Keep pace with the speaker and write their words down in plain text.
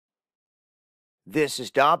This is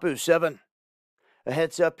Dabu7. A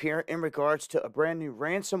heads up here in regards to a brand new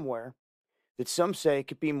ransomware that some say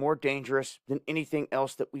could be more dangerous than anything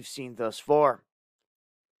else that we've seen thus far.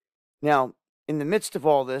 Now, in the midst of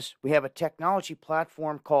all this, we have a technology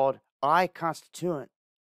platform called iConstituent.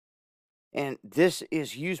 And this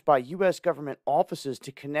is used by U.S. government offices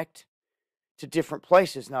to connect to different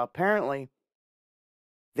places. Now, apparently,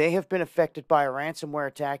 they have been affected by a ransomware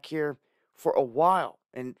attack here for a while,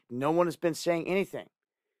 and no one has been saying anything.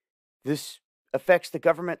 This affects the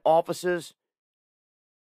government offices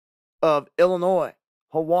of Illinois,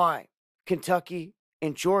 Hawaii, Kentucky,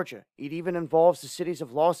 and Georgia. It even involves the cities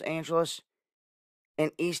of Los Angeles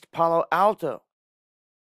and East Palo Alto,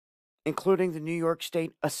 including the New York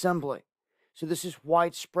State Assembly. So this is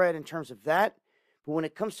widespread in terms of that. But when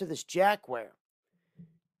it comes to this Jackware,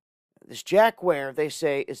 they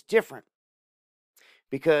say, is different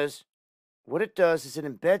because what it does is it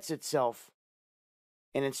embeds itself,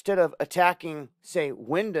 and instead of attacking, say,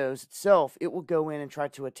 Windows itself, it will go in and try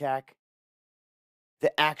to attack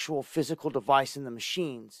the actual physical device in the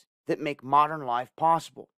machines that make modern life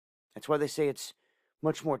possible. That's why they say it's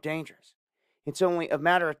much more dangerous. It's only a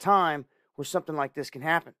matter of time where something like this can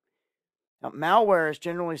happen. Now, malware is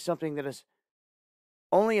generally something that is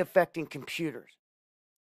only affecting computers.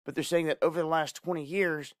 But they're saying that over the last 20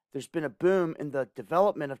 years, there's been a boom in the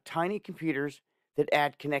development of tiny computers that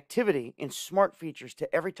add connectivity and smart features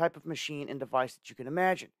to every type of machine and device that you can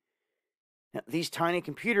imagine. Now, these tiny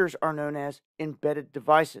computers are known as embedded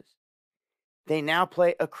devices. They now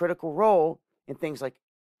play a critical role in things like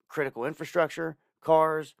critical infrastructure,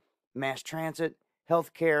 cars, mass transit,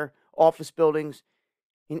 healthcare, office buildings,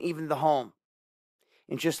 and even the home.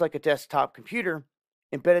 And just like a desktop computer,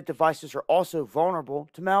 embedded devices are also vulnerable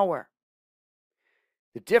to malware.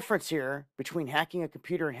 The difference here between hacking a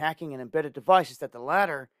computer and hacking an embedded device is that the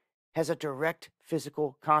latter has a direct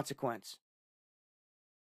physical consequence.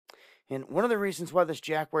 And one of the reasons why this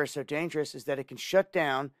Jackware is so dangerous is that it can shut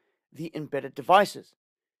down the embedded devices.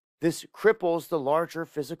 This cripples the larger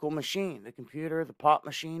physical machine, the computer, the pop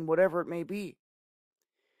machine, whatever it may be.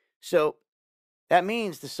 So that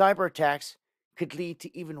means the cyber attacks could lead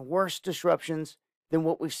to even worse disruptions than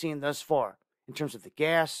what we've seen thus far in terms of the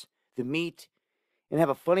gas, the meat, and have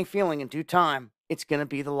a funny feeling in due time it's going to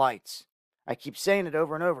be the lights. I keep saying it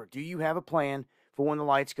over and over. Do you have a plan for when the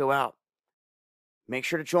lights go out? Make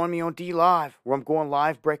sure to join me on D Live, where I'm going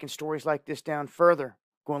live breaking stories like this down further.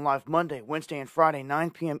 Going live Monday, Wednesday, and Friday,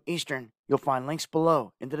 9 p.m. Eastern. You'll find links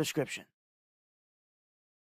below in the description.